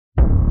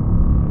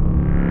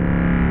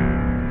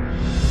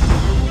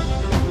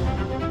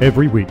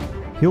Every week,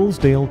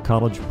 Hillsdale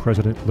College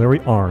President Larry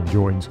Arnn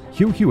joins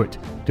Hugh Hewitt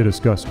to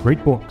discuss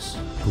great books,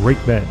 great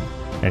men,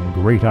 and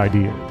great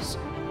ideas.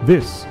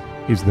 This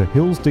is the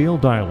Hillsdale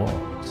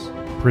Dialogues,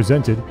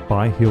 presented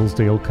by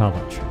Hillsdale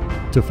College.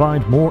 To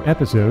find more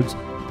episodes,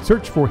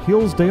 search for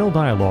Hillsdale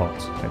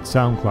Dialogues at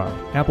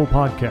SoundCloud, Apple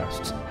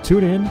Podcasts,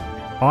 TuneIn,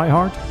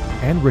 iHeart,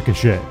 and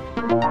Ricochet.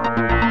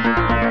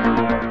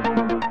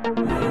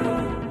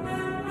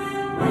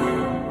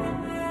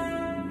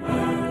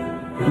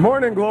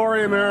 Morning,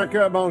 glory,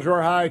 America.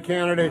 Bonjour, hi,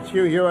 Canada. It's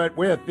Hugh Hewitt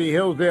with the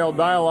Hillsdale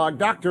Dialogue.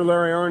 Dr.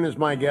 Larry Arnn is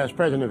my guest,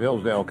 president of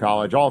Hillsdale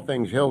College. All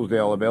things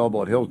Hillsdale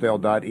available at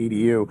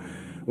hillsdale.edu.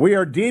 We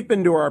are deep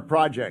into our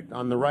project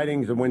on the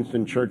writings of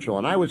Winston Churchill,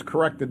 and I was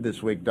corrected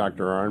this week,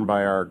 Dr. Arnn,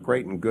 by our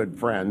great and good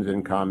friends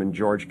in common,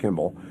 George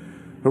Kimball,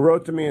 who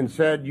wrote to me and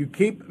said, you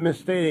keep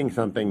misstating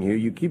something, Hugh.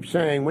 You keep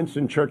saying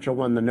Winston Churchill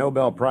won the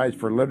Nobel Prize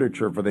for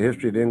Literature for the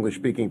history of the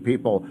English-speaking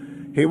people.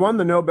 He won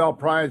the Nobel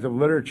Prize of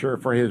Literature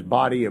for his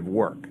body of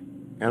work.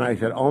 And I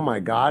said, oh my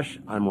gosh,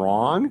 I'm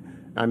wrong.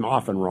 I'm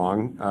often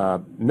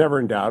wrong. Never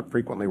in doubt,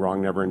 frequently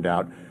wrong, never in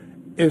doubt.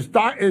 Is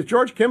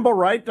George Kimball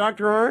right,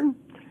 Dr. Arnn?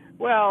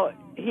 Well,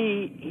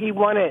 he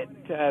won it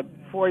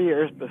 4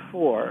 years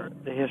before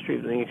the history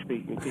of the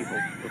English-speaking people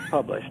was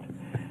published.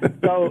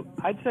 So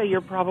I'd say you're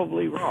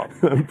probably wrong.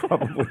 I'm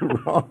probably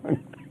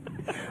wrong.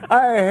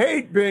 I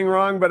hate being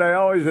wrong, but I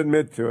always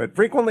admit to it.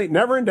 Frequently,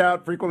 never in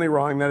doubt, frequently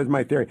wrong. That is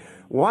my theory.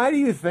 Why do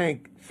you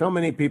think so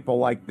many people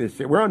like this?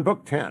 We're on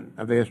book 10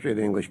 of the history of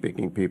the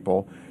English-speaking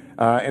people,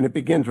 and it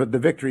begins with the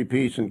victory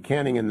piece and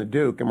Canning and the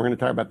Duke, and we're going to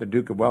talk about the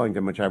Duke of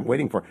Wellington, which I'm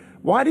waiting for.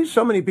 Why do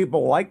so many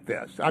people like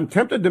this? I'm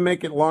tempted to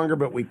make it longer,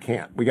 but we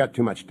can't. We got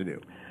too much to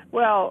do.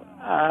 Well,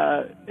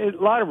 a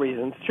lot of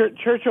reasons.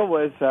 Churchill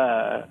was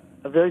a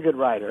very good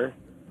writer,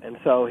 and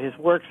so his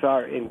works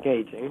are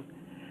engaging.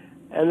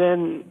 And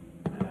then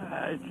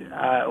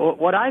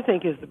what I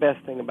think is the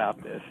best thing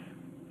about this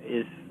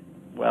is,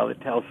 well, it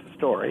tells the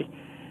story.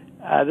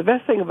 The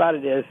best thing about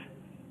it is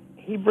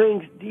he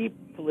brings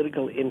deep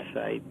political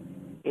insight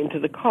into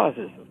the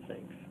causes of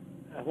things.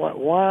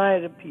 Why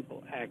do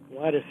people act?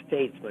 Why do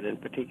statesmen in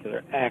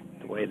particular act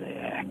the way they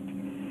act?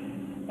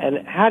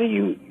 And how do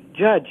you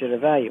judge and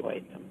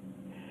evaluate them?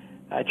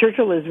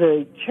 Churchill is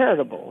very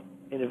charitable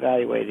in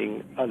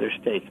evaluating other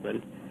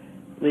statesmen,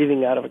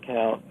 leaving out of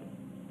account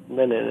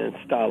Lenin and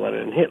Stalin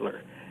and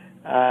Hitler.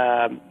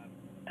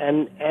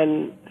 And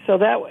so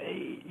that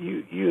way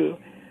you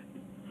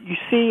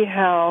see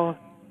how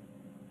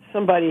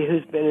somebody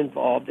who's been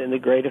involved in the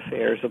great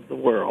affairs of the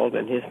world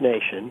and his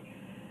nation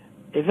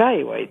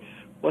evaluates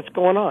what's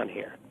going on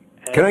here.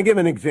 Can I give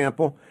an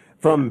example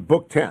from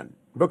Book 10?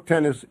 Book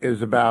 10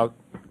 is about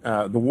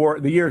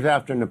the years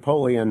after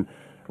Napoleon,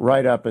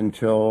 right up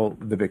until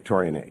the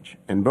Victorian Age.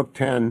 And Book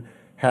 10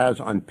 has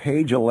on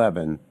page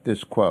 11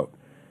 this quote: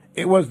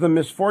 "It was the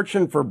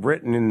misfortune for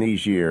Britain in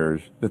these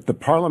years that the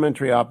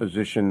parliamentary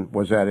opposition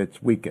was at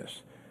its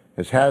weakest.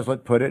 As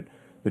Hazlitt put it,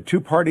 the two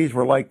parties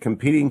were like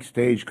competing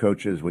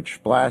stagecoaches which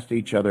splashed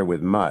each other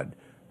with mud,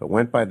 but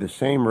went by the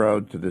same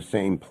road to the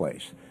same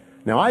place."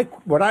 Now,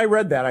 when I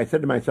read that, I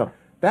said to myself,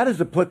 that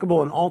is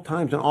applicable in all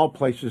times and all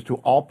places to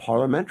all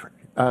parliamentary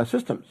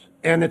systems.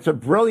 And it's a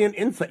brilliant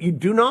insight. You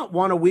do not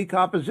want a weak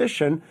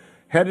opposition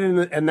headed in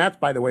and that's,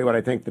 by the way, what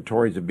I think the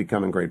Tories have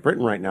become in Great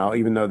Britain right now.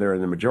 Even though they're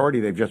in the majority,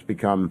 they've just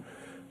become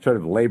sort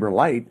of Labour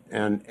light.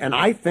 And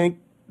I think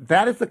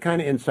that is the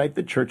kind of insight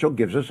that Churchill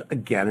gives us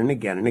again and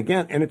again and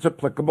again, and it's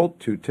applicable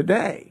to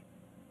today.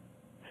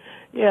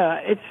 Yeah,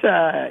 it's,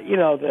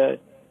 the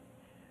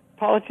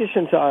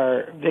politicians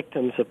are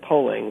victims of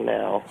polling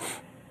now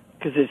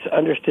because it's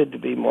understood to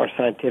be more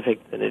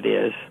scientific than it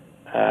is.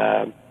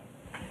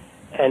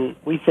 And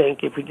we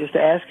think if we just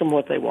ask them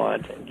what they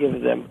want and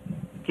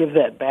give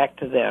that back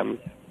to them,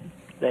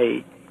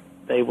 they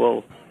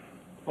will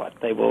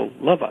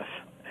love us.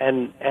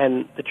 And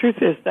the truth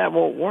is that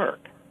won't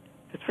work.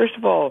 Because first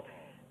of all,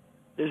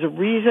 there's a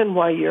reason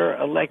why you're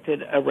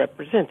elected a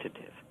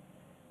representative.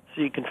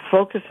 So you can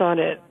focus on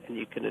it and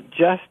you can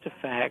adjust to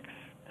facts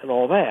and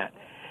all that.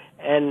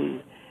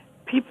 And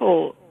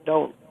people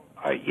don't,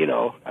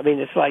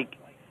 it's like,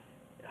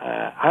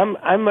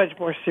 I'm much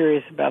more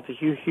serious about the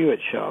Hugh Hewitt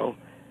show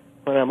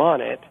when I'm on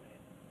it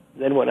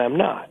than when I'm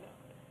not.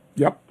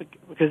 Yep.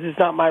 Because it's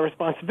not my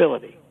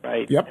responsibility,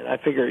 right? Yep. And I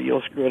figure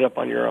you'll screw it up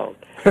on your own.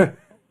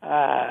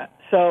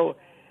 So,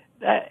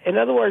 in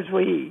other words,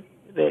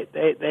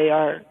 they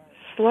are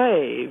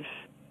slaves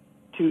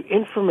to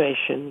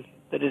information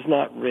that is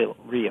not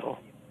real.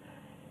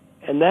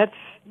 And that's,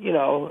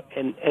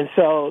 and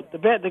so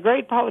the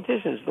great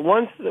politicians, the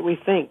ones that we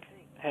think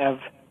have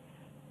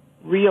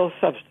real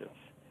substance,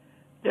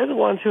 they're the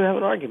ones who have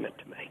an argument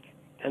to make.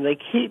 And they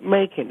keep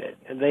making it,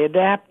 and they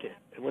adapt it.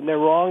 And when they're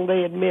wrong,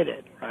 they admit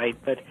it, right?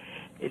 But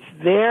it's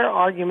their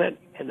argument,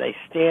 and they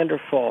stand or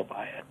fall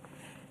by it.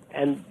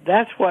 And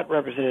that's what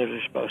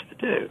representatives are supposed to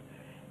do.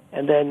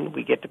 And then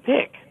we get to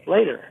pick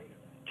later,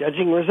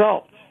 judging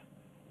results,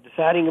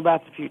 deciding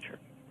about the future.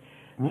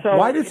 So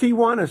why does he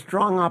want a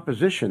strong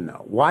opposition,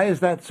 though? Why is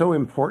that so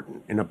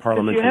important in a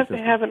parliamentary system?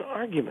 You have to have an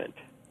argument.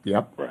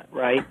 Yep.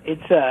 Right.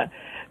 It's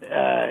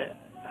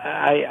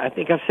I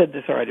think I've said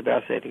this already, but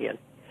I'll say it again.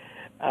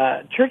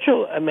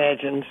 Churchill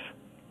imagines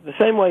the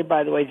same way,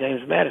 by the way,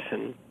 James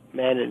Madison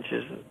imagines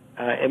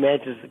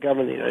the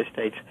government of the United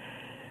States.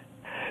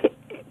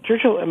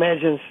 Churchill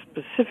imagines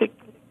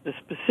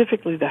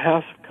specifically the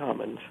House of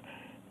Commons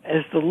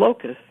as the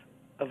locus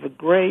of a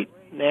great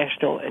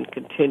national and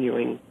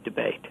continuing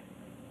debate.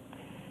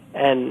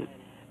 And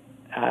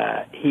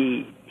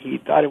he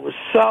thought it was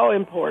so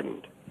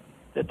important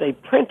that they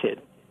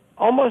printed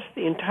almost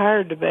the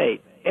entire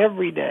debate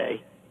every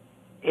day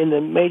in the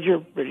major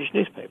British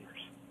newspapers.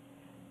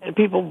 And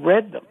people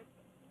read them.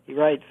 He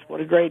writes,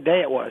 what a great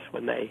day it was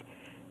when they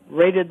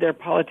rated their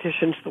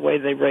politicians the way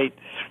they rate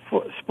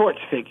sports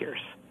figures.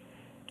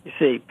 You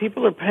see,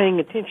 people are paying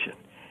attention,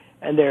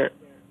 and they're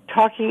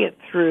talking it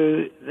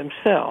through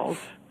themselves,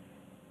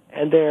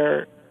 and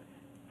they're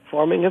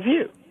forming a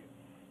view.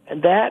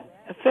 And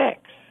that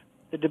affects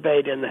the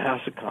debate in the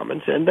House of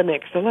Commons and the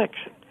next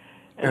election.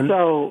 And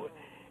so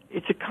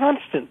it's a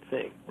constant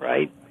thing,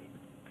 right?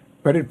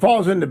 But it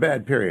falls into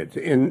bad periods.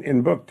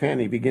 In Book 10,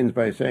 he begins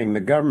by saying, the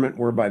government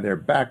were by their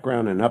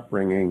background and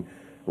upbringing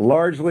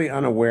largely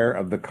unaware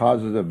of the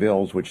causes of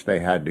ills which they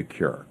had to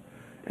cure.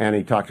 And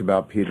he talks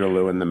about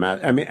Peterloo and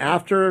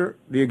after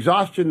the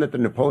exhaustion that the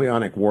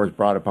Napoleonic Wars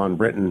brought upon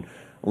Britain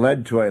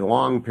led to a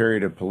long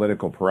period of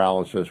political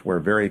paralysis where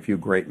very few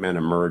great men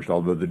emerged,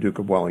 although the Duke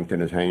of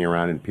Wellington is hanging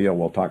around in Peel.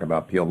 We'll talk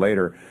about Peel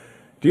later.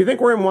 Do you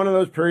think we're in one of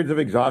those periods of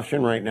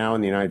exhaustion right now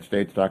in the United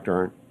States, Dr.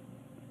 Arndt?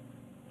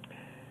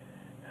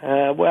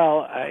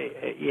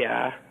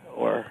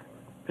 Or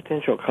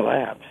potential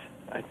collapse,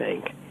 I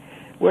think.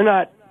 We're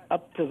not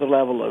up to the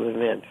level of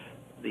events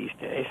these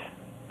days.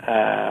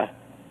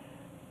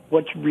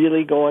 What's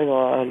really going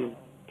on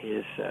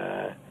is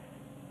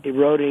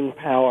eroding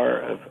power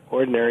of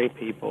ordinary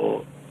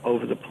people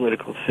over the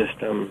political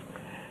system,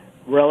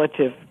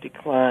 relative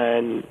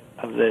decline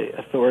of the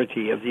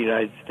authority of the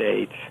United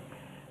States,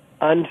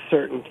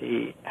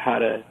 uncertainty how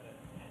to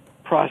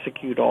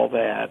prosecute all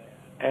that.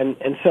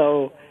 And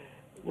so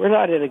we're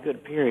not in a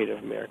good period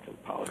of American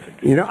politics.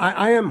 You know,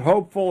 I am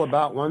hopeful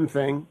about one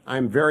thing.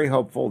 I'm very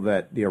hopeful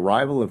that the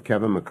arrival of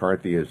Kevin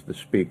McCarthy as the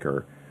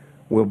Speaker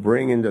will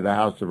bring into the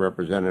House of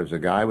Representatives a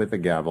guy with a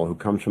gavel who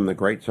comes from the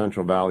great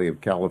Central Valley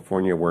of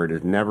California where it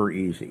is never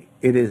easy.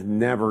 It is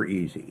never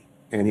easy.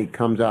 And he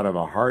comes out of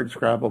a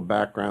hard-scrabble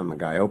background. The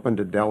guy opened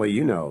to Delhi.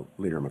 You know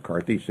Leader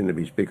McCarthy,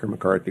 soon-to-be Speaker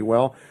McCarthy.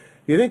 Well,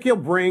 do you think he'll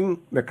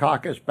bring the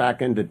caucus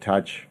back into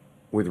touch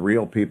with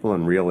real people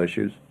and real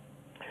issues?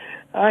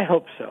 I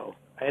hope so.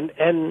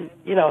 And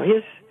you know,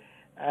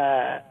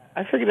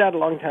 I figured out a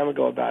long time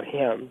ago about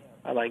him.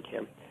 I like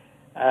him.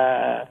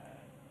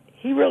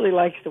 He really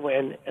likes to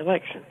win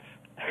elections.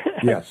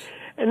 Yes.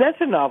 And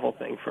that's a novel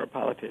thing for a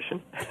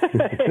politician.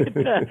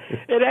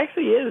 It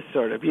actually is,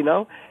 sort of, you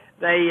know.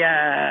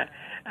 The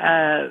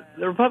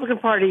Republican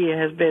Party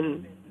has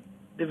been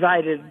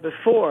divided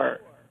before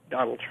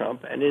Donald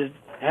Trump and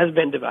has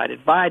been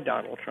divided by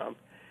Donald Trump.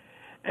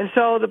 And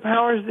so the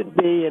powers that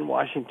be in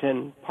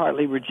Washington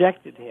partly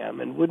rejected him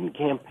and wouldn't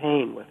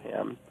campaign with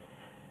him.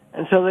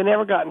 And so they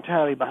never got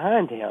entirely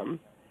behind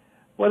him,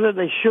 whether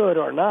they should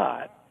or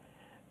not.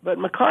 But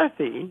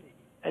McCarthy,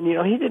 and, you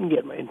know, he didn't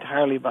get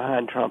entirely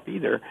behind Trump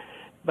either,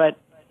 but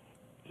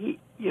he,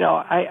 you know,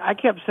 I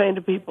kept saying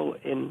to people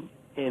in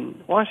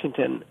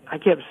Washington, I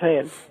kept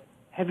saying,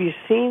 have you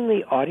seen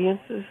the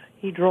audiences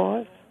he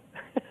draws?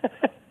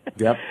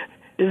 Yep.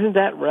 Isn't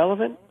that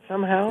relevant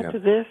somehow to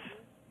this?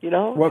 You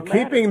know, well,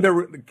 keeping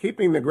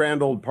the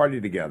grand old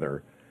party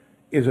together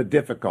is a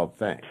difficult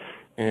thing,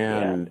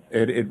 and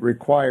it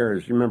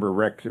requires. You remember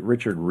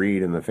Richard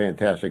Reed and the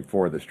Fantastic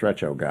Four, the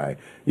Stretcho guy.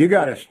 You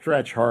got to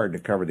stretch hard to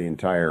cover the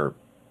entire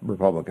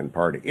Republican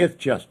Party. It's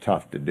just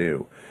tough to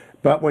do.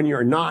 But when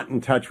you're not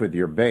in touch with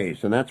your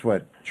base, and that's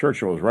what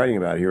Churchill was writing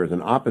about here, is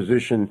an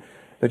opposition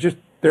that just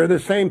they're the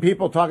same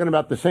people talking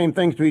about the same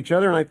things to each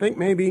other, and I think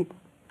maybe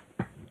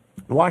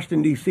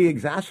Washington, D.C.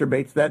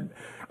 exacerbates that.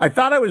 I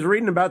thought I was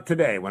reading about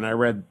today when I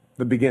read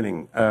the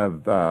beginning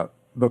of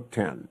Book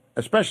 10,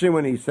 especially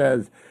when he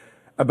says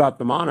about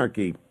the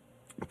monarchy,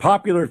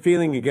 popular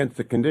feeling against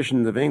the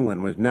conditions of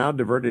England was now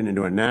diverted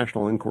into a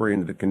national inquiry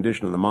into the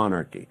condition of the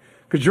monarchy.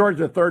 Because George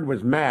III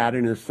was mad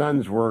and his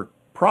sons were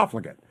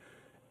profligate.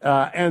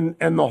 And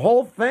the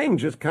whole thing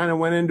just kind of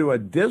went into a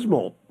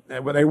dismal,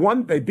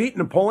 they beat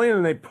Napoleon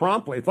and they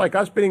promptly, it's like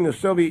us beating the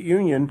Soviet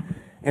Union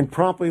and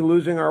promptly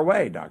losing our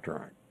way, Dr.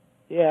 Arndt.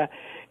 Yeah.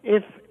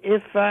 If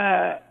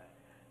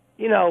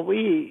you know,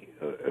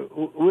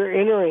 we're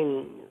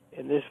entering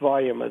in this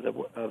volume of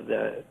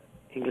the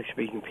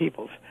English-speaking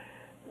peoples,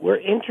 we're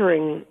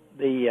entering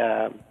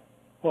the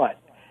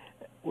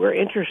We're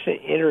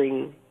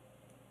entering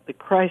the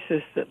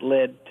crisis that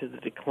led to the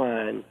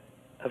decline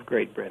of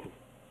Great Britain.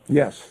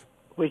 Yes.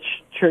 Which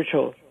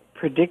Churchill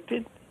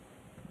predicted,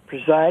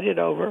 presided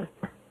over,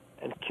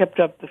 and kept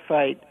up the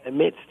fight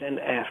amidst and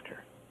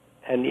after.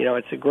 And, you know,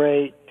 it's a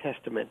great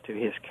testament to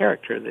his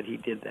character that he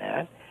did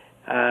that.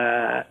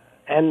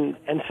 And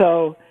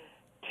so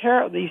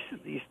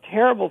these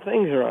terrible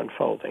things are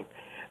unfolding.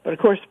 But of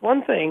course,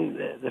 one thing,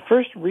 the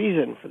first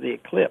reason for the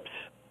eclipse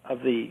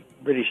of the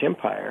British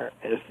Empire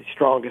as the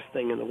strongest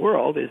thing in the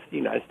world is the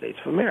United States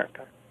of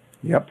America.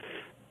 Yep.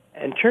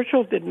 And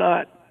Churchill did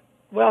not,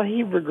 well,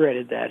 he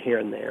regretted that here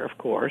and there, of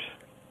course.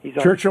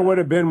 Churchill would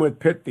have been with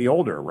Pitt the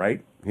Older,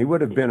 right? He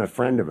would have been a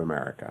friend of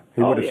America.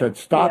 He would have said,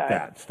 stop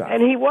that stuff.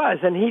 And he was,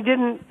 and he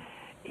didn't,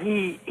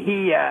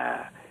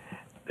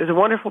 there's a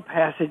wonderful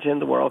passage in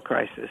The World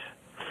Crisis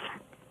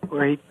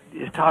where he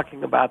is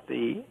talking about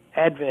the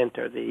advent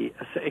or the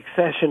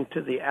accession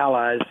to the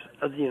Allies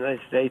of the United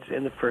States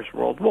in the First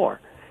World War.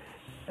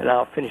 And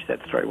I'll finish that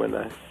story when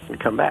we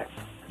come back.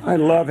 I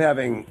love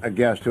having a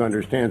guest who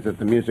understands that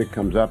the music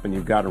comes up and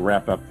you've got to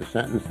wrap up the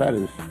sentence. That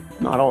is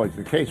not always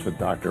the case with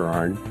Dr.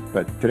 Arnn,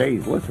 but today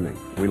he's listening.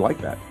 We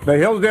like that. The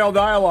Hillsdale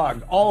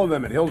Dialogues, all of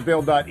them at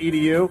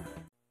hillsdale.edu.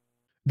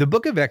 The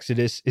book of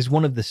Exodus is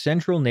one of the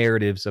central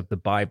narratives of the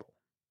Bible.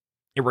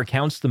 It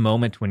recounts the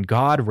moment when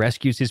God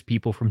rescues his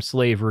people from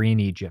slavery in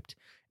Egypt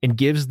and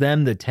gives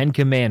them the 10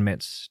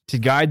 Commandments to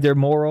guide their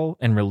moral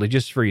and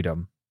religious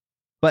freedom.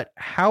 But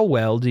how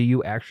well do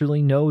you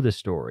actually know the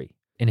story?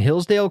 In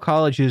Hillsdale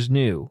College's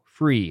new,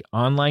 free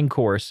online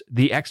course,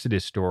 The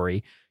Exodus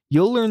Story,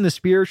 you'll learn the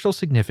spiritual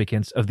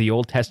significance of the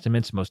Old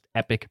Testament's most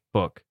epic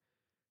book.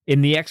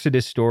 In The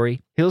Exodus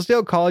Story,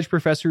 Hillsdale College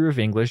professor of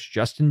English,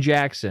 Justin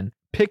Jackson,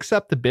 picks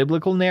up the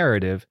biblical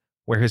narrative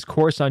where his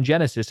course on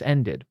Genesis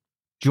ended.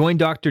 Join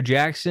Dr.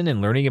 Jackson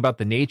in learning about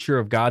the nature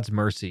of God's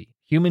mercy,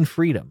 human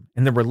freedom,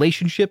 and the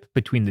relationship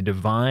between the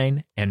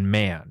divine and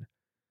man.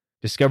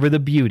 Discover the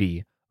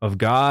beauty of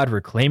God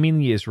reclaiming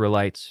the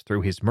Israelites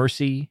through his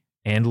mercy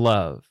and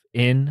love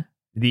in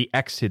The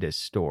Exodus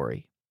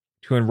Story.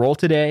 To enroll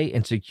today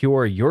and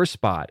secure your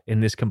spot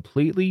in this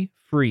completely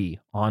free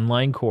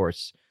online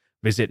course,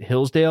 visit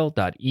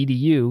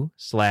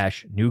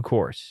hillsdale.edu/new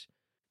course.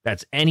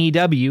 That's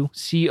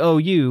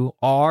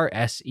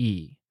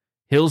NEWCOURSE.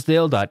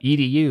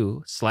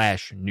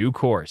 hillsdale.edu/new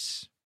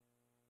course.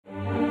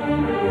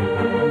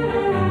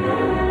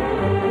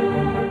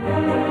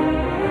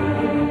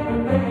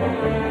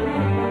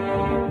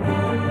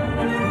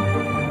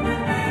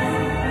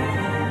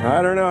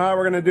 I don't know how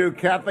we're going to do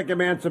Catholic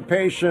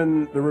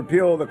emancipation, the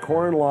repeal of the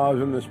Corn Laws,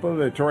 and the split of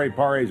the Tory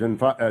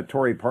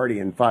Party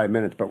in 5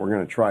 minutes, but we're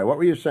going to try. What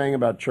were you saying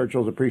about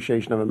Churchill's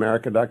appreciation of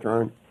America, Dr.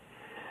 Arnn?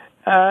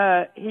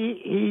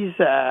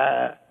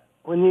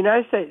 When the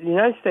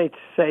United States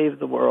saved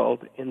the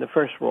world in the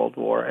First World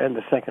War and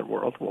the Second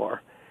World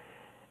War,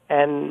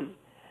 and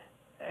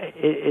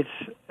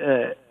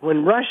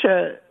when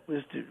Russia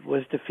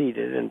was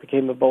defeated and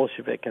became a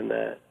Bolshevik, and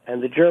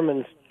the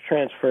Germans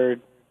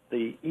transferred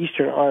the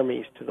Eastern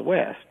armies to the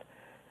West,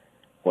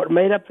 what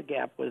made up the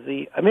gap was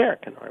the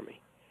American army.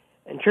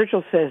 And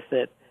Churchill says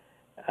that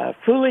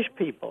foolish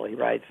people, he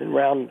writes in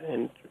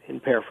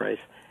paraphrase,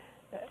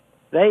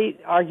 they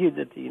argued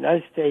that the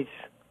United States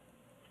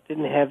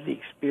didn't have the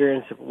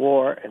experience of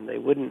war and they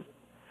wouldn't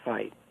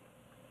fight.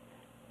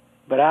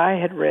 But I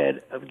had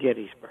read of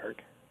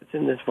Gettysburg. It's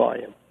in this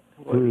volume,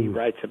 where he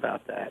writes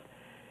about that.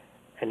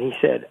 And he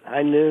said,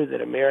 I knew that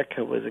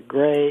America was a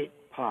great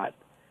pot,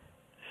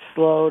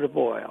 slow to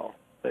boil,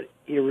 but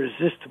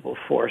irresistible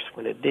force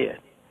when it did.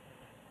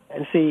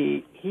 And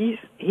see, he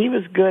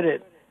was good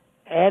at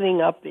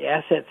adding up the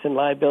assets and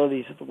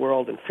liabilities of the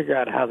world and figure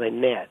out how they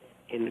net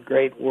in the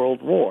great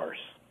world wars.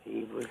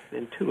 He was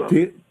in two of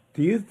them.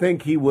 Do you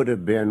think he would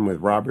have been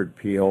with Robert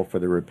Peel for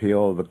the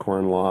repeal of the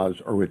Corn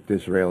Laws, or with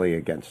Disraeli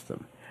against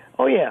them?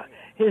 Oh, yeah.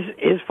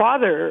 His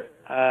father,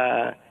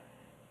 at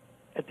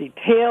the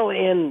tail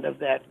end of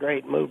that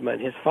great movement,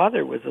 his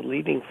father was a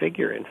leading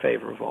figure in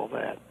favor of all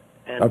that.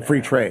 And, of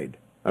free trade.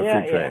 Free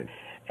trade.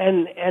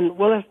 And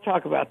we'll have to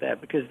talk about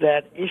that, because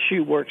that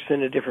issue works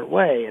in a different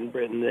way in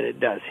Britain than it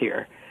does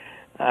here.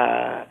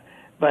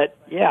 But,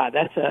 yeah,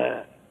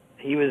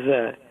 he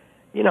was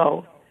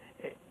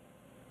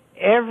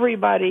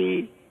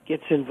everybody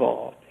gets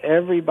involved.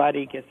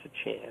 Everybody gets a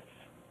chance.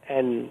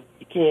 And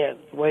you can't,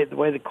 the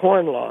way the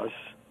Corn Laws,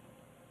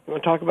 you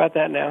want to talk about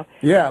that now?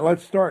 Yeah,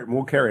 let's start, and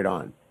we'll carry it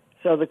on.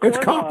 So the Corn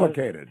It's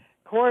complicated.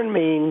 Laws, corn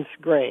means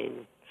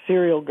grain,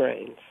 cereal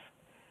grains.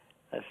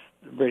 That's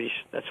the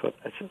British,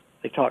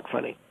 they talk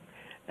funny.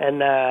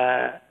 And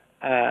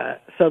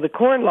so the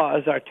Corn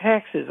Laws are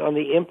taxes on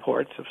the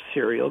imports of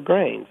cereal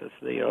grains. It's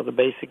the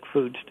basic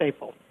food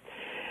staple.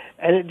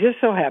 And it just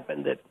so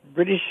happened that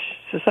British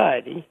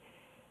society,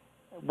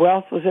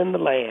 wealth was in the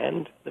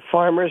land, the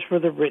farmers were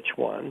the rich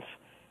ones,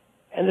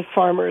 and the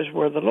farmers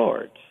were the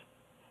lords.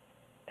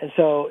 And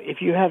so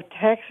if you have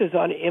taxes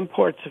on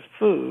imports of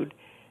food,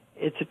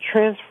 it's a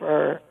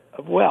transfer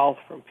of wealth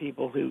from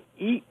people who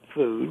eat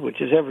food,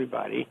 which is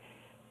everybody,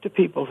 to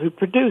people who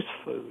produce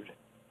food,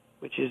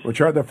 which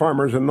are the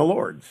farmers and the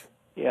lords.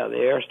 Yeah, the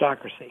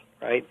aristocracy,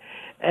 right?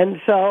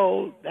 And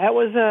so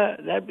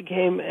that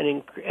became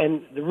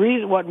and the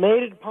reason what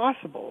made it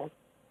possible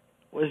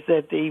was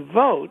that the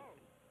vote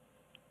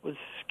was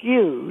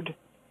skewed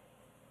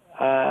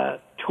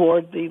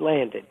toward the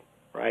landed,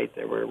 right?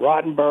 There were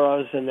rotten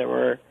boroughs and there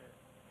were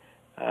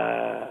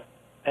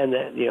and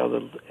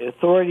the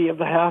authority of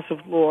the House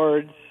of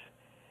Lords,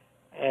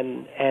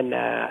 and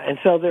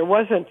so there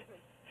wasn't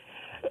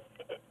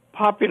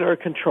popular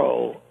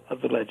control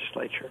of the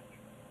legislature,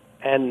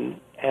 and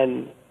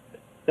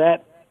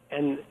that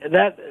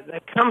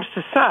comes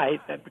to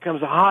sight. That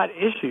becomes a hot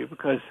issue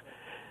because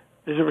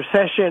there's a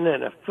recession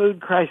and a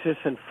food crisis,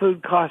 and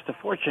food costs a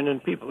fortune,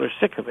 and people are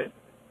sick of it.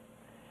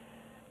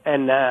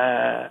 And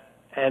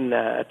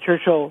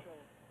Churchill,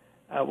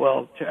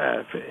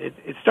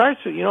 it starts.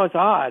 It's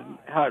odd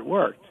how it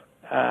worked.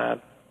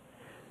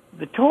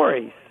 The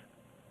Tories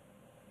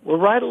were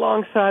right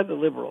alongside the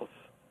Liberals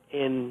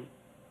in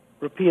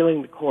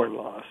repealing the Corn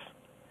Laws.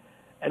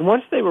 And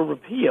once they were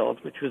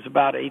repealed, which was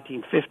about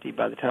 1850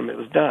 by the time it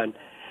was done,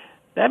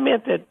 that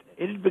meant that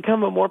it had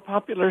become a more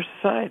popular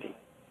society.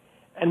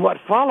 And what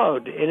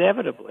followed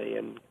inevitably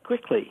and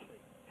quickly,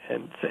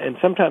 and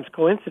sometimes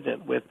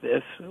coincident with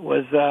this,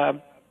 was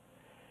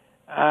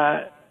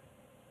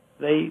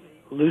they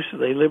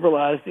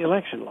liberalized the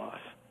election laws.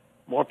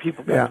 More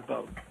people got to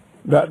vote.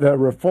 The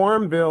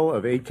Reform Bill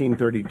of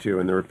 1832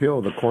 and the repeal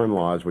of the Corn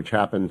Laws, which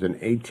happens in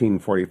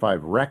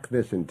 1845, wreck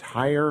this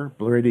entire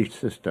British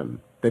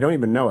system. They don't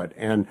even know it.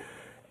 And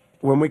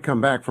when we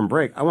come back from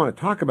break, I want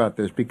to talk about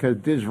this because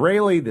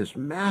Disraeli, this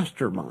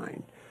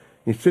mastermind,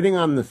 he's sitting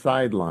on the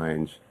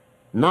sidelines,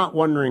 not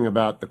wondering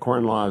about the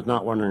Corn Laws,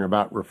 not wondering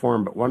about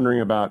reform, but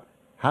wondering about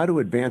how to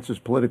advance his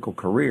political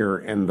career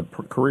and the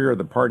career of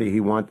the party he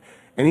wants.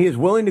 And he is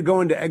willing to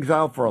go into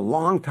exile for a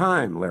long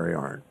time, Larry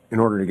Arnn, in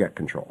order to get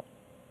control.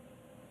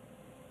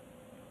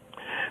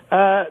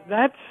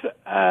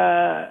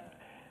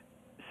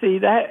 See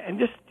that, and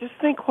just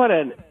think what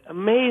an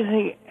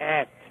amazing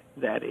act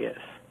that is,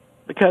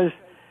 because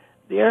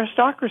the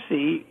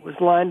aristocracy was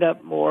lined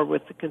up more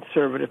with the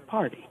Conservative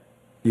Party.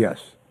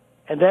 Yes,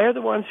 and they're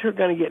the ones who are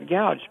going to get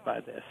gouged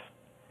by this,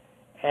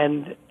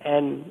 and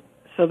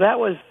so that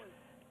was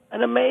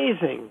an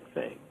amazing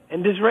thing.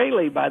 And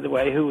Disraeli, by the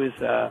way, who is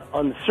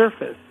on the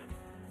surface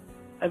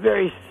a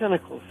very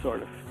cynical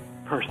sort of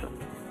person,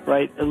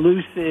 right?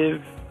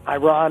 Elusive,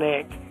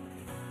 ironic.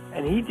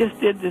 And he just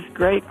did this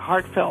great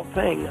heartfelt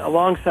thing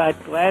alongside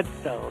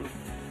Gladstone.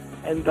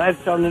 And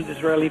Gladstone and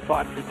Disraeli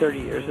fought for 30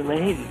 years, and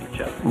they hated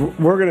each other.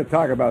 We're going to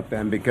talk about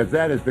them because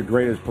that is the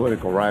greatest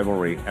political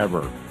rivalry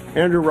ever.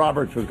 Andrew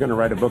Roberts was going to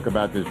write a book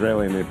about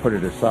Disraeli, and they put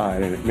it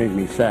aside, and it made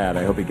me sad.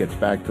 I hope he gets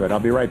back to it.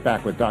 I'll be right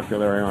back with Dr.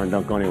 Larry Arnn.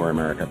 Don't go anywhere,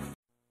 America.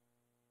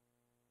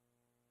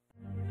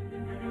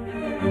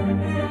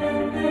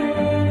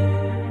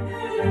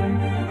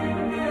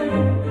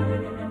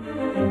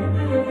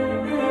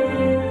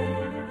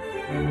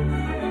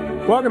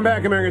 Welcome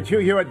back, America. It's Hugh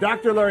Hewitt.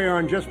 Dr. Larry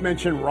Arnn just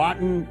mentioned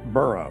Rotten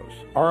Boroughs.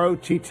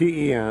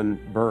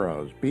 R-O-T-T-E-N,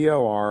 Boroughs.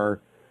 B-O-R-O-U-G-H-S.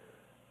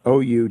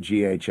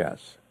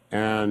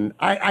 And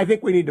I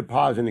think we need to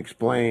pause and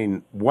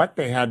explain what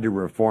they had to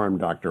reform,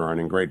 Dr.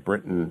 Arnn, in Great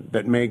Britain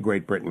that made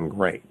Great Britain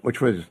great,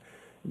 which was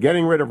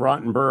getting rid of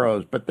rotten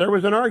boroughs. But there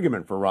was an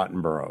argument for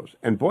rotten boroughs.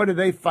 And boy, did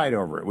they fight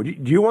over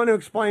it. Do you want to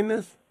explain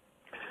this?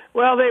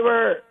 Well,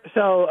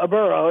 so a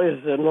borough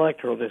is an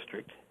electoral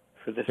district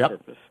for this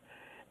purpose.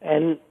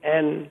 And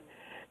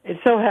it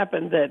so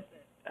happened that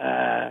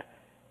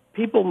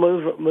people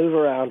move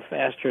around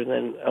faster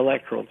than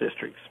electoral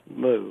districts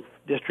move,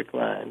 district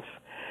lines.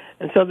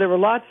 And so there were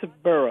lots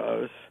of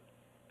boroughs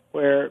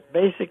where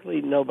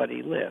basically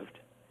nobody lived.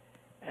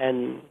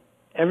 And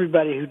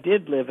everybody who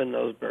did live in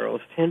those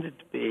boroughs tended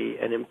to be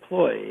an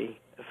employee,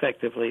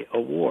 effectively a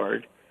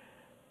ward,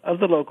 of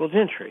the local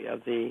gentry,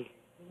 of the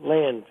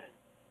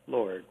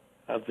landlord,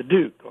 of the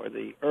duke or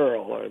the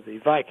earl or the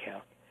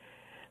viscount.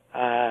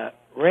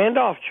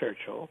 Randolph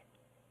Churchill,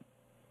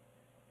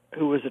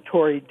 who was a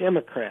Tory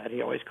Democrat,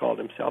 he always called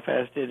himself,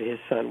 as did his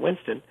son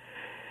Winston,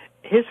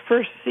 his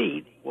first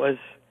seat was,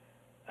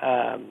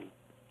 not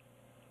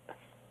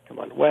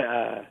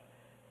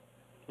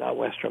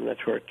Westrom,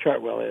 that's where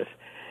Chartwell is.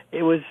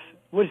 It was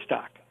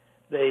Woodstock,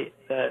 the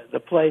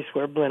place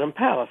where Blenheim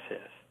Palace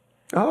is.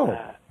 Oh.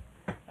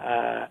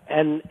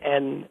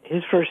 And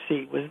his first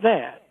seat was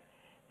that.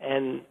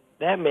 And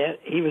that meant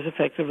he was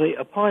effectively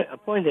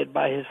appointed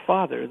by his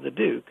father, the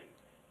Duke,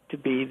 to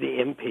be the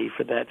MP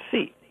for that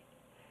seat.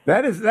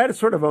 That is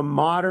sort of a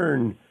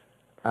modern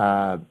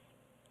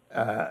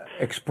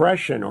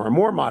expression, or a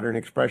more modern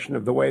expression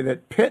of the way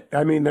that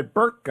that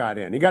Burke got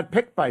in. He got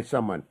picked by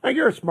someone. Now,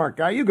 you're a smart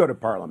guy. You go to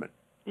Parliament.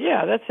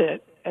 Yeah, that's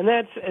it. And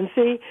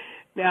see,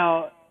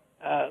 now,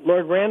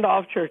 Lord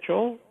Randolph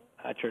Churchill,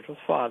 Churchill's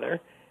father,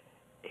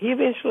 he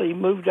eventually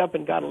moved up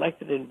and got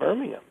elected in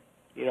Birmingham,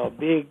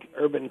 big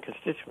urban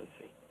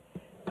constituency.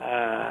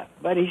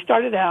 But he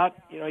started out,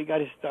 he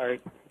got his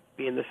start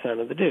being the son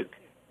of the Duke.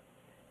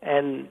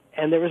 And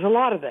there was a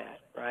lot of that,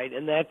 right?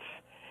 And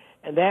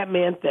that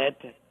meant that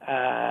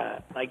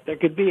there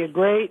could be a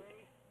great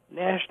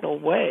national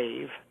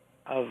wave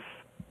of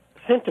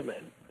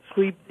sentiment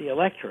sweep the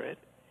electorate,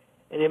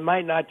 and it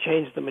might not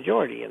change the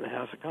majority in the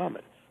House of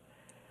Commons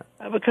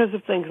because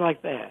of things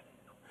like that.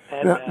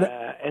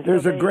 And,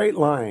 there's a great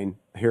line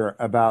here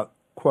about,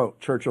 quote,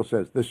 Churchill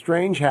says, "The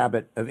strange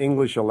habit of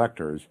English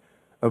electors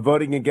of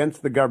voting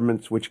against the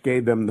governments which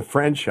gave them the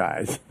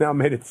franchise now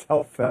made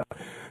itself felt.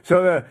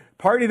 So the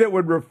party that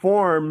would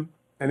reform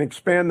and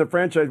expand the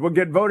franchise would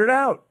get voted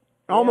out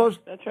almost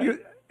that's right.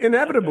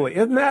 Inevitably. That's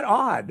right. Isn't that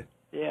odd?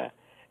 Yeah,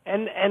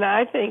 and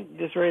I think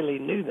Disraeli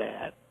knew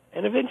that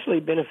and eventually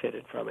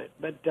benefited from it.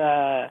 But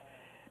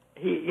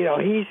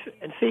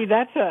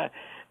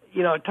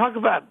talk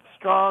about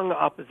strong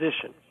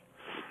opposition.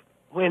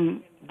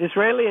 When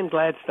Disraeli and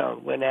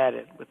Gladstone went at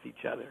it with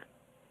each other,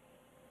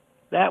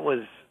 that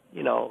was,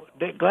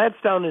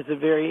 Gladstone is a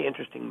very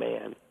interesting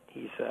man.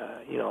 He's,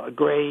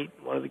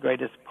 one of the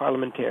greatest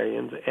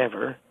parliamentarians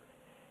ever.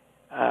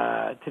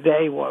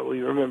 Today, what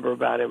we remember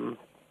about him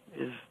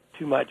is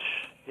too much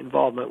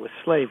involvement with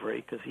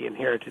slavery because he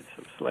inherited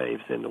some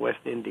slaves in the West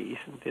Indies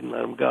and didn't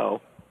let them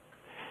go.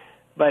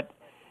 But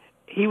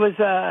he was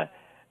a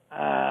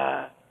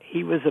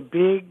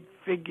big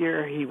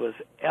figure. He was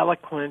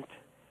eloquent.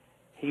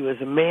 He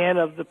was a man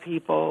of the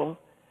people.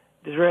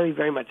 Disraeli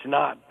very much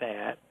not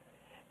that.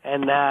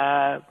 And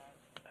I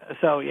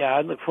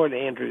look forward to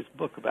Andrew's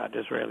book about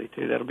Disraeli,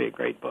 too. That'll be a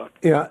great book.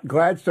 Yeah,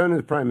 Gladstone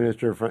is prime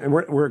minister, and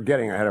we're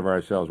getting ahead of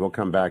ourselves. We'll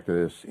come back to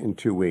this in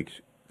 2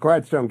 weeks.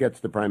 Gladstone gets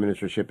the prime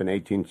ministership in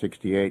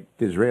 1868.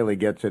 Disraeli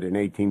gets it in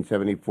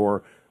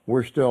 1874.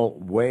 We're still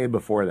way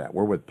before that.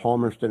 We're with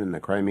Palmerston in the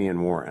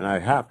Crimean War, and I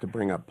have to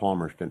bring up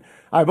Palmerston.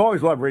 I've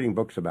always loved reading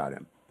books about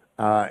him.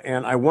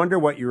 And I wonder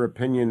what your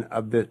opinion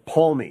of this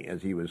Palmy,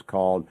 as he was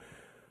called,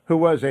 who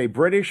was a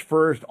British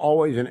first,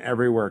 always and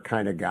everywhere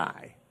kind of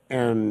guy.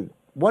 And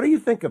what do you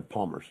think of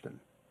Palmerston?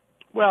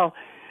 Well,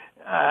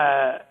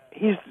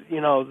 he's,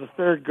 the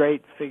third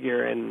great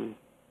figure in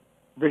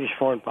British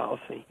foreign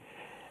policy.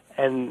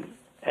 And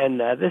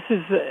this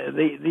is,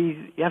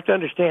 you have to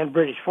understand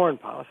British foreign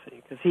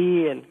policy, because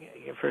he and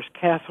first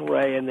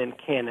Castlereagh and then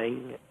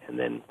Canning and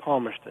then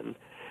Palmerston,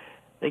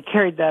 they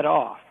carried that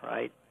off,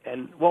 right?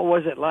 And what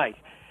was it like?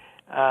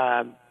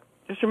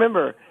 Just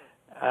remember,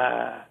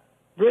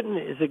 Britain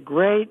is a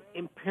great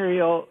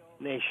imperial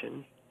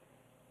nation,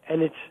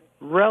 and it's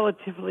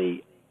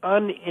relatively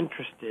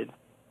uninterested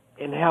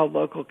in how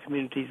local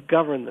communities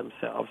govern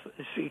themselves,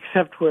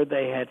 except where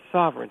they had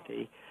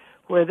sovereignty,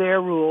 where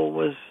their rule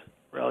was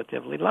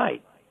relatively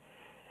light.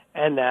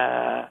 And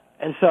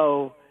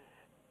so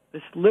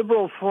this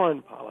liberal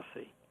foreign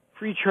policy,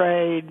 free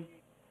trade,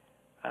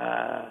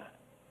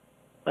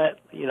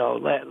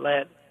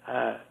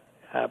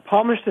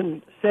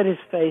 Palmerston set his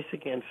face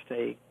against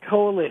a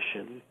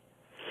coalition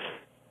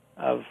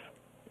of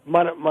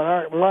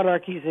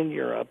monarchies in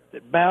Europe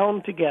that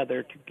bound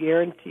together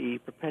to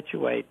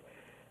perpetuate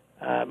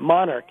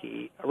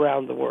monarchy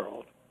around the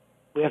world.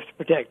 We have to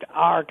protect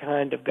our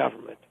kind of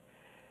government.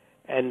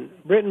 And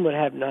Britain would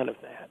have none of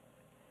that.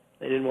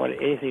 They didn't want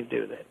anything to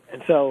do with it.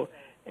 And so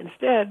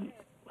instead,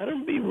 let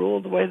them be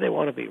ruled the way they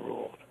want to be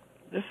ruled.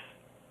 Just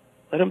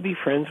let them be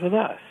friends with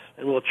us.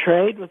 And we'll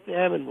trade with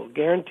them, and we'll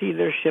guarantee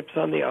their ships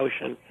on the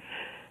ocean.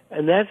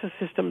 And that's a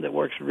system that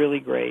works really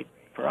great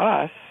for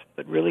us,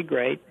 but really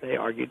great, they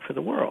argued, for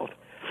the world.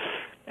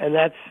 And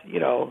that's,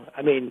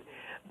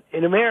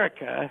 in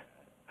America,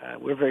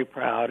 we're very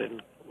proud,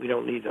 and we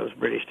don't need those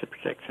British to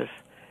protect us,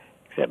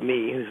 except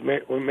me,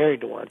 we're married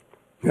to one.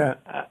 Yeah.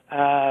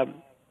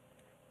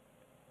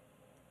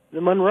 The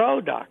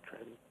Monroe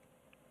Doctrine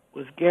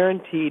was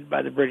guaranteed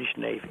by the British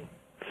Navy.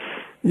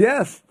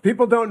 Yes,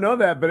 people don't know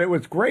that, but it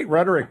was great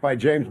rhetoric by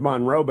James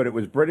Monroe, but it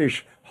was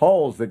British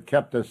hulls that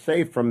kept us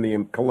safe from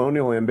the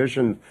colonial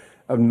ambitions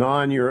of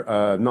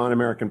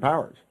non-American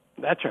powers.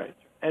 That's right.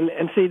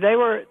 And see, they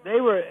were,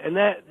 and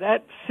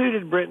that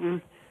suited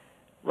Britain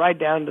right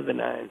down to the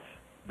nines,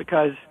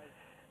 because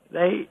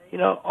they,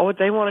 what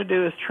they want to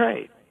do is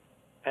trade.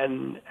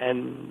 And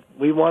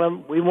we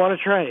want to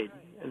trade,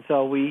 and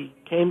so we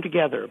came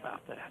together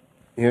about that.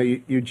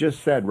 You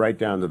just said right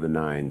down to the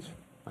nines.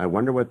 I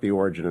wonder what the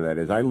origin of that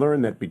is. I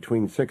learned that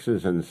between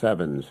sixes and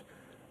sevens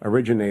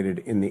originated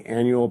in the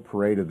annual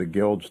parade of the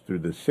guilds through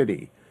the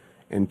city,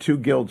 and two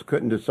guilds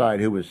couldn't decide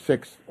who was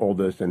sixth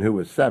oldest and who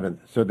was seventh,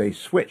 so they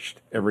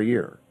switched every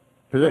year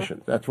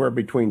positions. That's where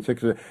between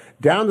sixes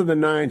down to the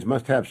nines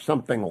must have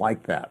something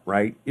like that,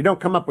 right? You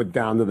don't come up with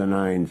down to the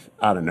nines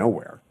out of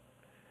nowhere.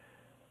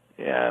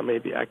 Yeah,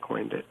 maybe I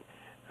coined it.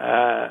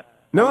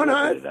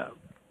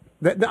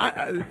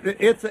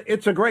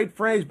 It's a great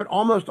phrase, but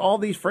almost all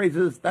these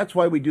phrases, that's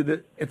why we do this.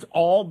 It's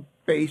all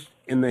based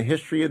in the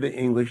history of the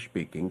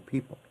English-speaking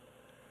people.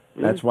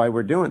 That's why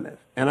we're doing this.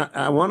 And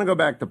I want to go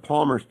back to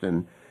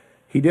Palmerston.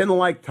 He didn't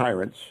like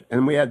tyrants,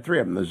 and we had three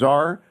of them, the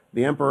Tsar,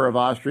 the Emperor of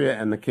Austria,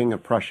 and the King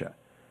of Prussia.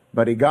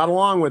 But he got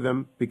along with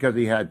them because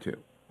he had to.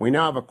 We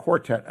now have a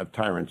quartet of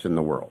tyrants in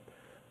the world.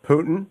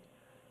 Putin,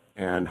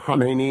 and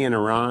Khamenei in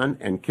Iran,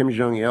 and Kim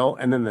Jong-il,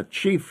 and then the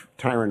chief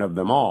tyrant of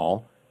them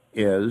all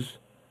is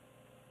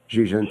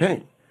Xi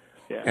Jinping.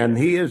 Yeah. And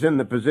he is in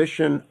the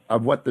position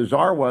of what the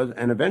Tsar was,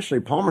 and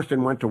eventually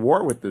Palmerston went to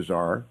war with the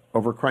Tsar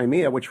over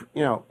Crimea, which,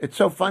 it's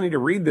so funny to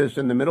read this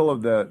in the middle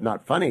of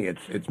not funny,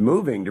 it's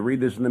moving to read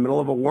this in the middle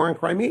of a war in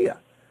Crimea.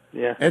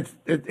 Yeah.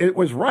 It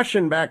was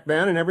Russian back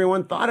then, and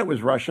everyone thought it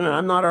was Russian. And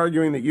I'm not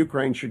arguing that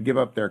Ukraine should give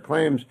up their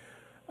claims.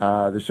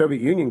 The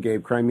Soviet Union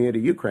gave Crimea to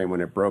Ukraine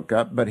when it broke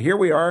up, but here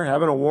we are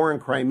having a war in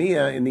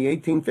Crimea in the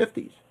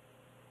 1850s.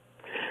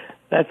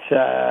 That's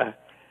and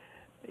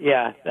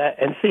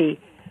see,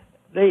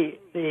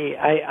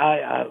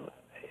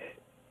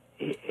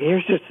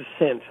 here's just a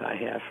sense I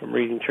have from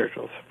reading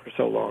Churchill for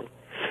so long.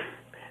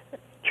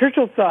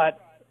 Churchill thought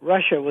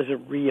Russia was a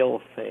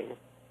real thing,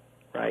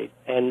 right?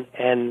 And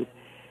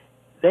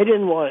they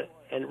didn't want,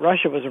 and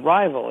Russia was a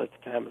rival at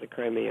the time of the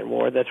Crimean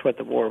War. That's what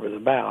the war was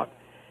about.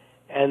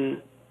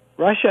 And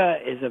Russia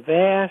is a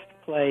vast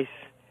place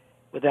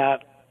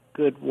without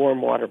good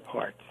warm water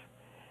parts.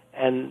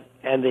 And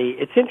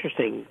it's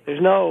interesting.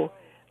 There's no,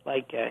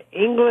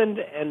 England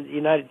and the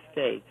United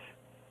States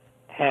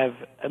have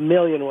a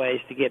million ways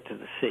to get to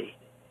the sea.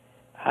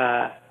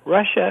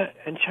 Russia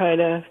and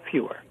China,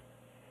 fewer.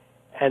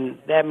 And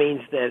that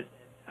means that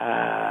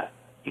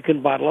you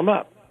can bottle them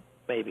up,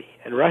 maybe.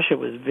 And Russia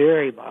was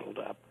very bottled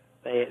up.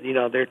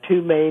 Their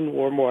two main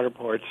warm water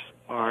ports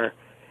are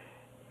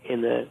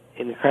in the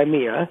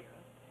Crimea,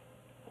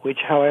 which,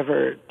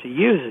 however, to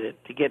use it,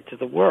 to get to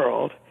the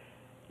world,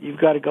 you've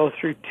got to go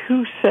through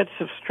two sets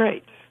of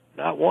straits,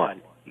 not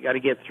one. You got to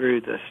get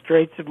through the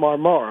Straits of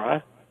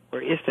Marmara,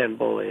 where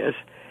Istanbul is,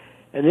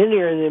 and then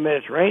you're in the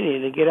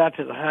Mediterranean and get out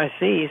to the high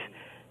seas.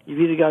 You've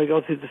either got to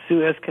go through the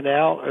Suez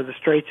Canal or the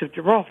Straits of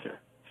Gibraltar,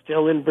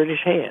 still in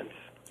British hands.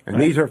 And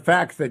These are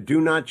facts that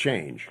do not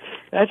change.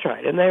 That's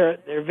right, and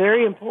they're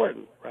very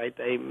important, right?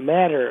 They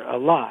matter a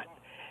lot.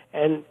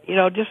 And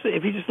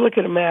if you just look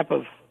at a map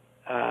of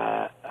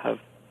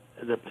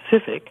the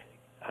Pacific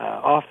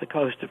off the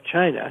coast of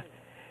China,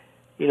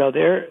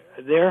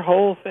 their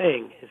whole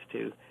thing is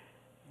to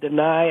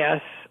deny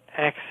us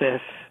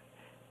access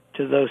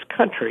to those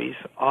countries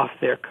off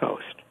their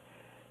coast.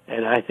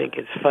 And I think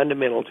it's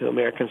fundamental to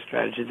American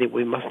strategy that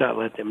we must not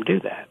let them do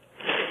that.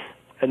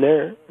 And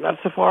they're not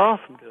so far off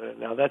from doing it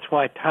now. That's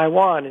why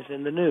Taiwan is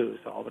in the news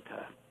all the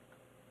time.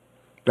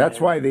 That's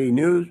why the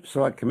new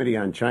Select Committee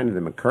on China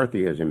that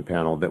McCarthy has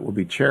impaneled, that will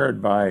be chaired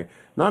by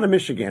not a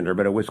Michigander,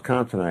 but a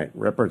Wisconsinite,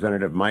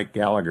 Representative Mike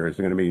Gallagher, is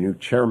going to be new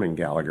Chairman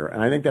Gallagher.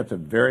 And I think that's a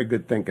very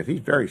good thing because he's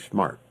very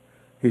smart.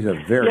 He's a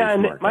very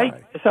smart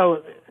guy.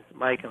 So,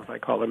 Mike, if I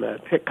call him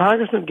that,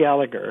 Congressman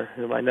Gallagher,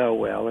 whom I know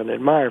well and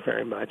admire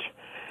very much,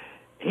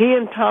 he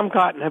and Tom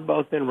Cotton have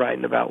both been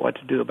writing about what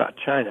to do about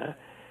China.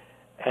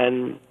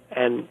 And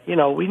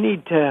we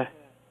need to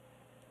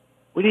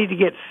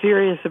get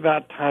serious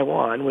about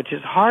Taiwan, which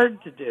is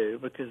hard to do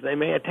because they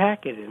may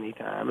attack it any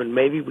time, and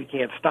maybe we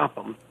can't stop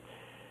them.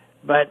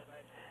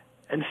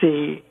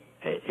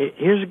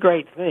 Here's a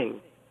great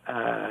thing.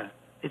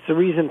 It's the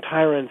reason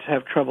tyrants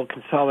have trouble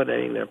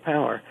consolidating their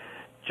power.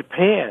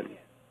 Japan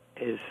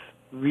is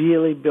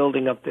really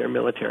building up their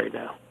military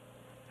now.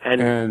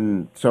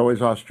 And so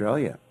is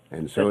Australia,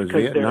 and so is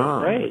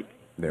Vietnam. They're afraid.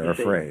 They're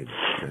afraid.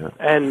 Yeah.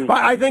 But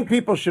I think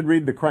people should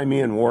read the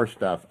Crimean War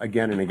stuff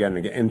again and again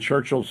and again. And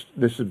Churchill's,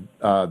 this is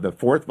the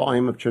fourth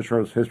volume of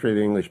Churchill's History of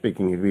the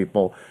English-Speaking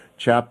People,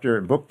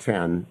 book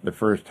 10, the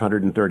first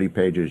 130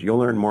 pages. You'll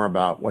learn more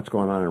about what's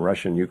going on in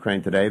Russia and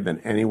Ukraine today than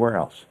anywhere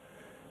else,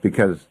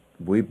 because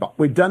we've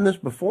done this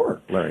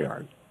before, Larry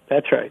Arnn.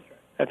 That's right.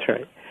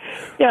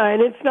 Yeah,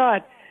 and it's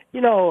not,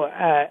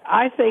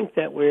 I think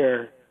that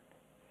we're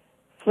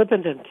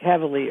flippant and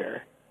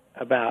cavalier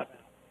about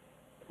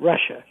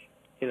Russia.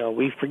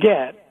 We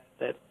forget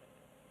that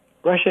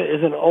Russia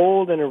is an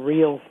old and a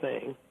real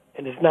thing,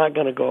 and it's not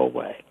going to go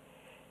away.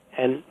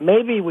 And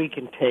maybe we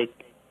can take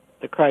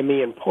the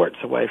Crimean ports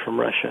away from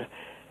Russia,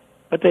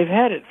 but they've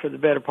had it for the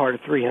better part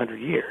of 300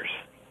 years.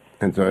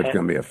 And so it's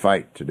going to be a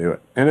fight to do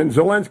it. And then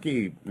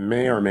Zelensky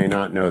may or may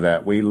not know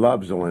that. We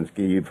love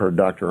Zelensky. You've heard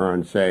Dr.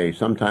 Arnn say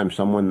sometimes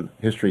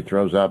history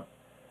throws up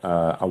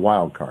a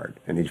wild card,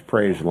 and he's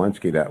praised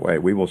Zelensky that way.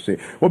 We will see.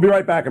 We'll be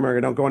right back,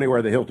 America. Don't go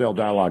anywhere. The Hillsdale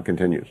Dialogue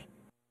continues.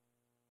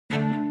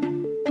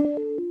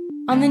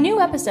 On the new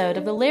episode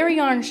of The Larry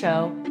Arnn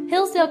Show,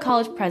 Hillsdale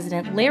College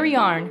President Larry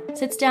Arnn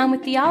sits down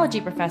with theology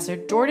professor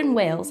Jordan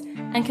Wales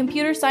and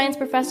computer science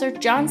professor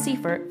John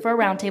Seifert for a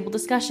roundtable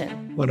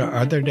discussion.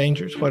 Are there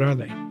dangers? What are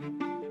they?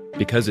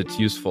 Because it's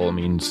useful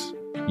means,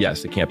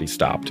 yes, it can't be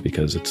stopped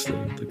because it's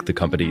the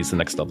companies, the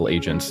next level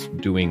agents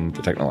doing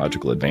the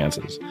technological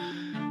advances.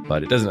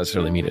 But it doesn't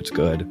necessarily mean it's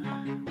good.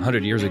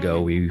 100 years ago,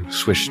 we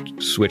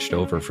switched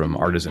over from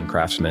artisan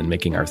craftsmen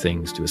making our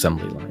things to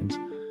assembly lines.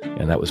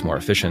 And that was more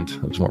efficient,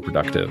 it was more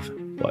productive,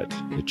 but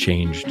it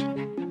changed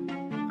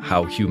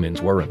how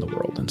humans were in the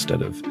world.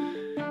 Instead of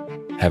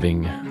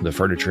having the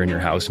furniture in your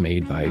house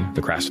made by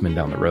the craftsman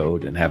down the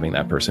road and having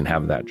that person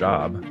have that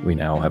job, we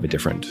now have a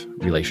different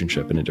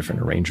relationship and a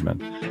different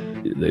arrangement.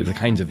 The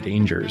kinds of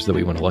dangers that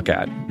we want to look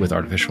at with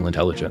artificial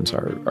intelligence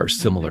are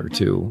similar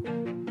to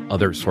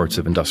other sorts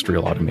of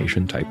industrial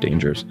automation type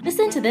dangers.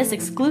 Listen to this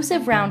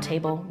exclusive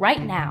roundtable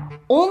right now,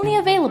 only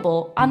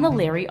available on The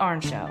Larry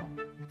Arnn Show.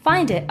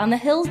 Find it on the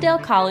Hillsdale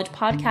College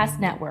Podcast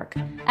Network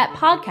at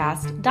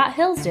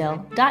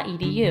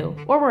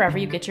podcast.hillsdale.edu or wherever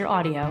you get your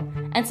audio,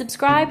 and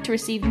subscribe to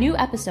receive new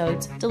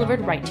episodes delivered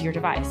right to your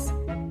device.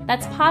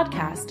 That's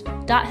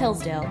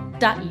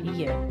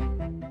podcast.hillsdale.edu.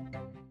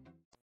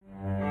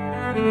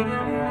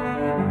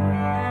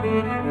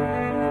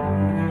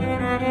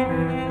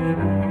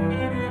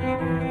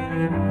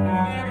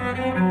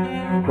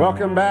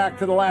 Welcome back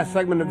to the last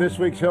segment of this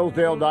week's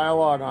Hillsdale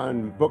Dialogue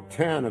on Book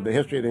 10 of the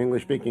History of the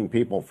English-Speaking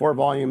People. 4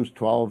 volumes,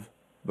 12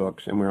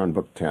 books, and we're on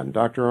Book 10.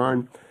 Dr.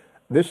 Arnn,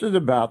 this is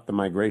about the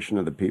migration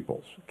of the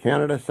peoples.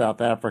 Canada, South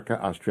Africa,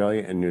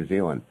 Australia, and New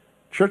Zealand.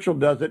 Churchill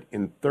does it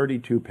in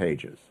 32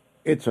 pages.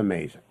 It's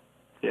amazing.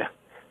 Yeah.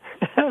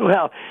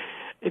 Well,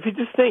 if you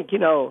just think,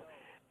 you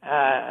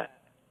can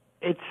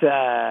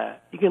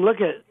look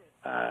at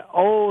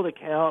old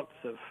accounts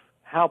of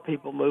how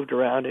people moved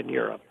around in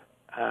Europe.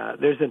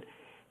 There's an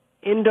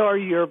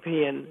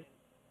Indo-European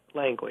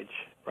language,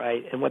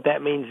 right? And what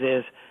that means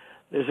is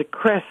there's a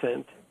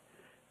crescent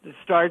that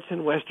starts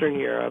in Western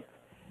Europe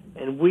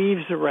and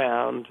weaves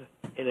around,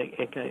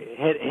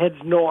 heads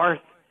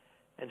north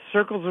and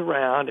circles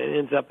around and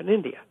ends up in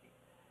India.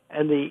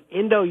 And the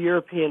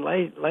Indo-European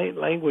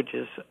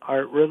languages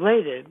are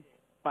related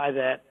by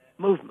that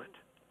movement,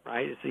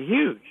 right? It's a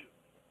huge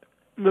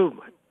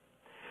movement.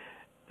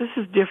 This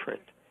is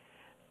different.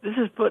 This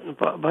is putting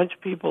a bunch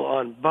of people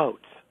on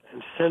boats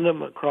and send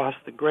them across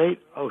the great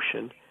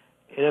ocean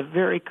in a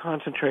very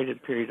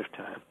concentrated period of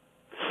time.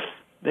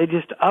 They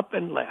just up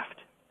and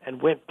left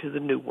and went to the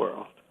New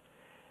World.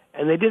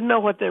 And they didn't know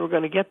what they were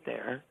going to get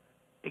there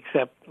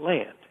except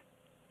land.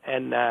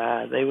 And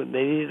they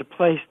needed a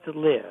place to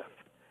live.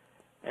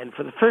 And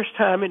for the first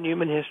time in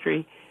human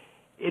history,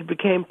 it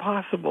became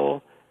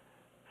possible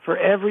for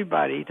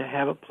everybody to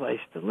have a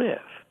place to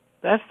live.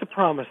 That's the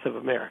promise of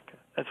America.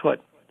 That's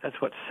what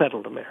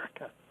settled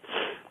America.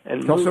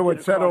 And it's also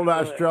what settled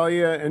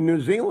Australia and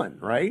New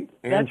Zealand, right?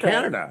 And That's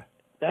Canada. Right.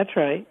 That's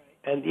right.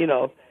 And,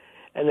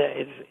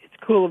 it's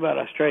cool about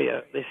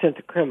Australia. They sent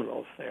the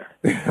criminals there.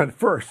 At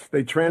first,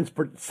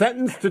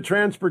 sentence to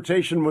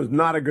transportation was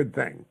not a good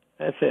thing.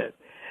 That's it.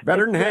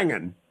 Better than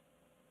hanging.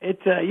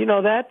 It's, so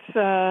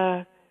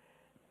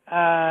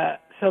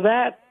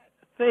that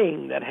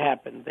thing that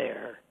happened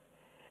there,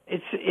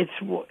 it's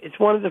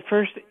one of the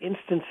first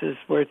instances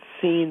where it's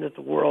seen that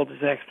the world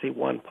is actually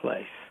one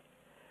place,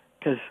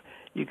 because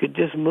you could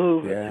just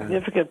move a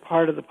significant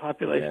part of the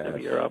population of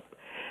Europe,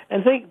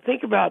 and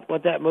think about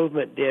what that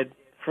movement did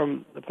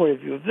from the point of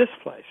view of this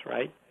place,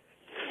 right?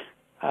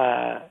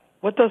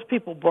 What those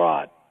people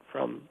brought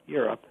from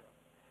Europe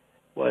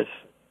was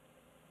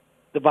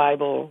the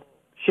Bible,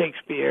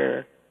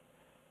 Shakespeare,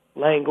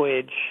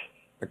 language,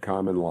 the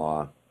common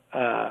law,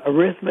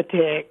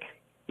 arithmetic.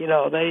 In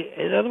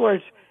other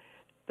words,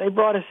 they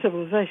brought a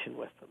civilization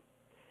with them.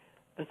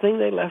 The thing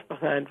they left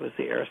behind was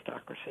the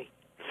aristocracy.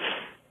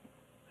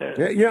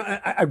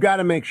 I've got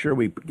to make sure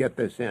we get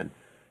this in.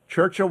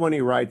 Churchill, when he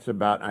writes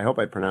about, I hope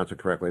I pronounce it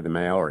correctly, the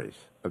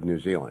Maoris of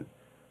New Zealand,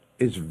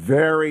 is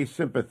very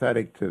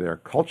sympathetic to their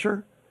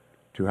culture,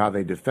 to how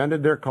they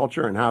defended their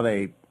culture, and how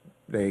they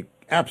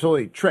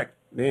absolutely tricked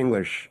the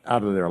English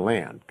out of their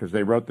land, because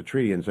they wrote the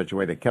treaty in such a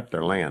way they kept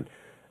their land.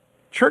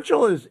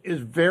 Churchill is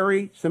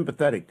very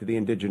sympathetic to the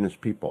indigenous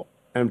people,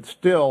 and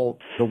still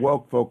the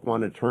woke folk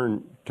want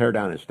to tear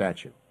down his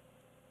statue.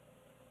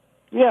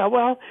 Yeah,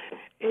 well,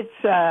 it's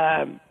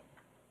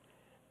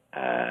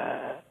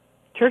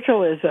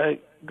Churchill is a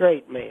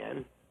great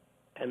man,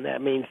 and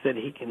that means that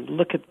he can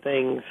look at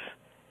things.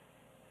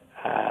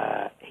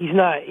 He's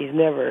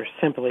never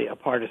simply a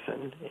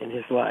partisan in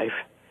his life.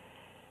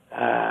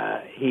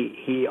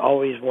 He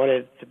always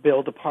wanted to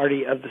build a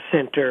party of the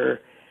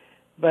center.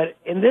 But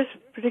in this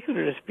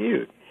particular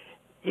dispute,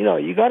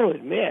 you got to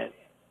admit,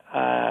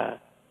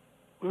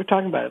 we were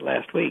talking about it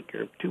last week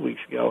or 2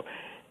 weeks ago,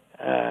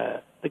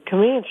 the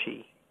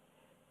Comanche.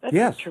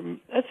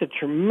 That's a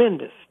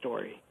tremendous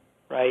story,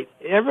 right?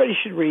 Everybody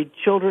should read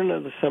Children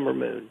of the Summer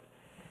Moon.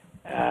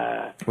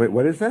 Wait,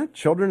 what is that?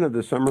 Children of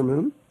the Summer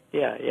Moon?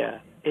 Yeah.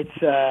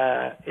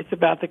 It's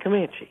about the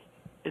Comanche.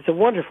 It's a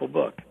wonderful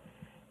book,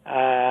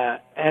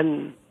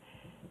 and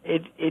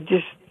it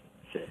just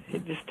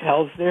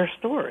tells their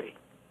story,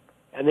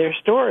 and their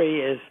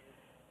story is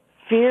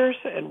fierce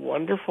and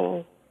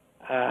wonderful.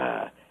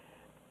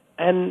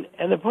 And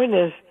the point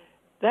is,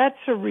 that's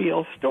a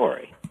real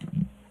story.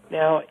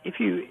 Now,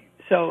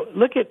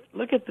 look at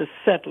the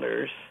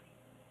settlers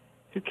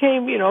who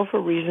came,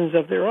 for reasons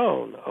of their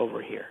own over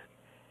here,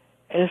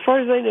 and as far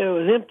as they knew,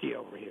 it was empty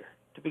over here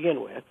to begin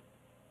with,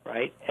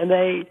 right? And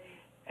they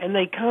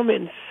come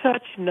in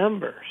such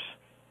numbers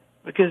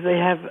because they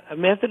have a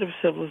method of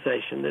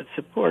civilization that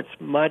supports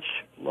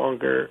much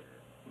larger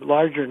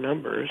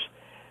numbers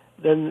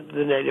than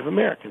the Native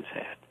Americans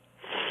had.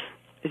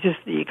 It's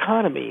just the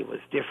economy was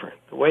different,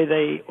 the way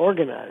they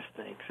organized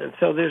things. And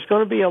so there's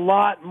going to be a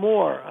lot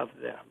more of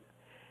them.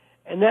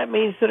 And that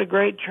means that a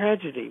great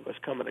tragedy was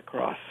coming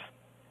across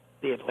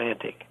the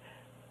Atlantic,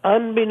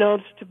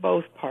 unbeknownst to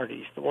both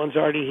parties, the ones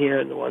already here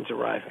and the ones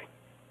arriving.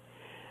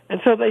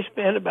 And so they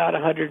spent about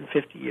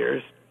 150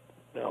 years,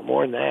 no,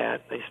 more than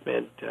that. They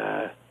spent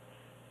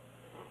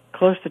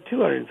close to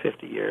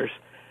 250 years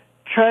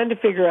trying to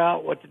figure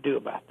out what to do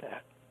about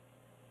that.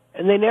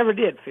 And they never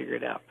did figure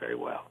it out very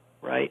well,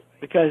 right?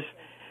 Because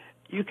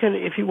you can,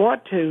 if you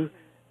want to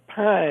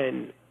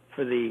pine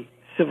for the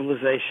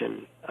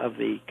civilization of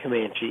the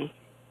Comanche,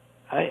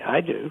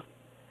 I do,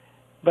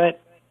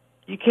 but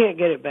you can't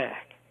get it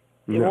back.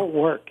 It won't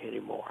work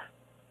anymore,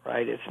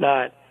 right? It's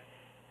not,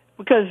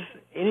 because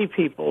any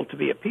people, to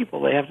be a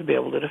people, they have to be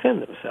able to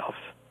defend themselves.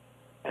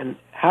 And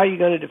how are you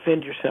going to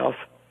defend yourself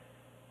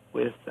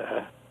with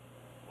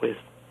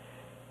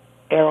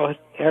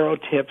arrow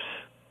tips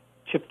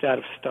chipped out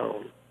of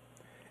stone?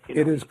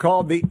 It is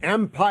called the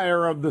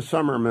Empire of the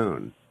Summer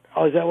Moon.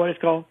 Oh, is that what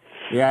it's called?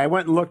 Yeah, I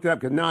went and looked it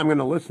up because now I'm going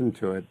to listen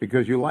to it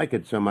because you like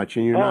it so much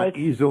and you're not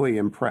easily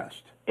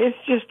impressed. It's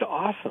just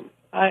awesome.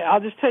 I'll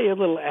just tell you a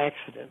little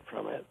accident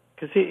from it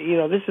because,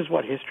 this is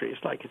what history is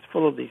like. It's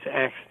full of these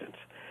accidents.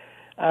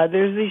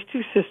 There's these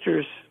two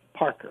sisters,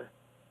 Parker,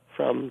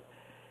 from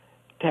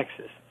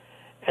Texas,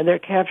 and they're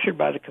captured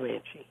by the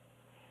Comanche.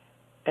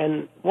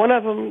 And one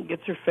of them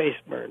gets her face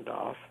burned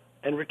off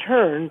and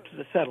returned to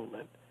the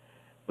settlement,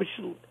 which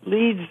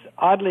leads,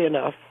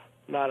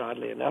 not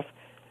oddly enough,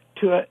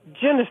 to a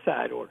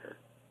genocide order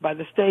by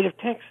the state of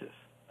Texas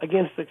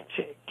against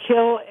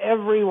kill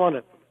every one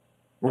of them.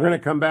 We're going to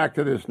come back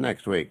to this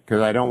next week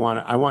because I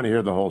want to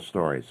hear the whole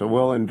story. So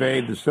we'll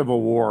invade the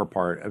Civil War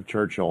part of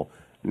Churchill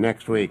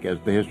next week as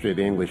the history of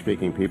the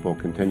English-speaking people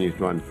continues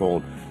to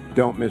unfold.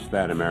 Don't miss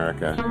that,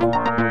 America.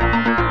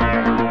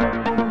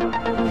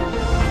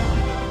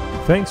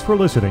 Thanks for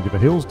listening to the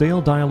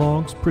Hillsdale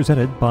Dialogues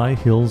presented by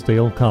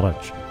Hillsdale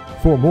College.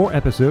 For more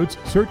episodes,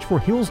 search for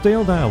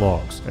Hillsdale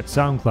Dialogues at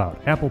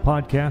SoundCloud, Apple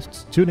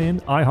Podcasts,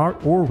 TuneIn,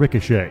 iHeart, or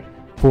Ricochet.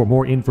 For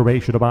more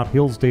information about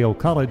Hillsdale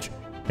College,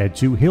 head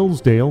to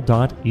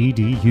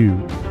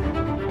hillsdale.edu.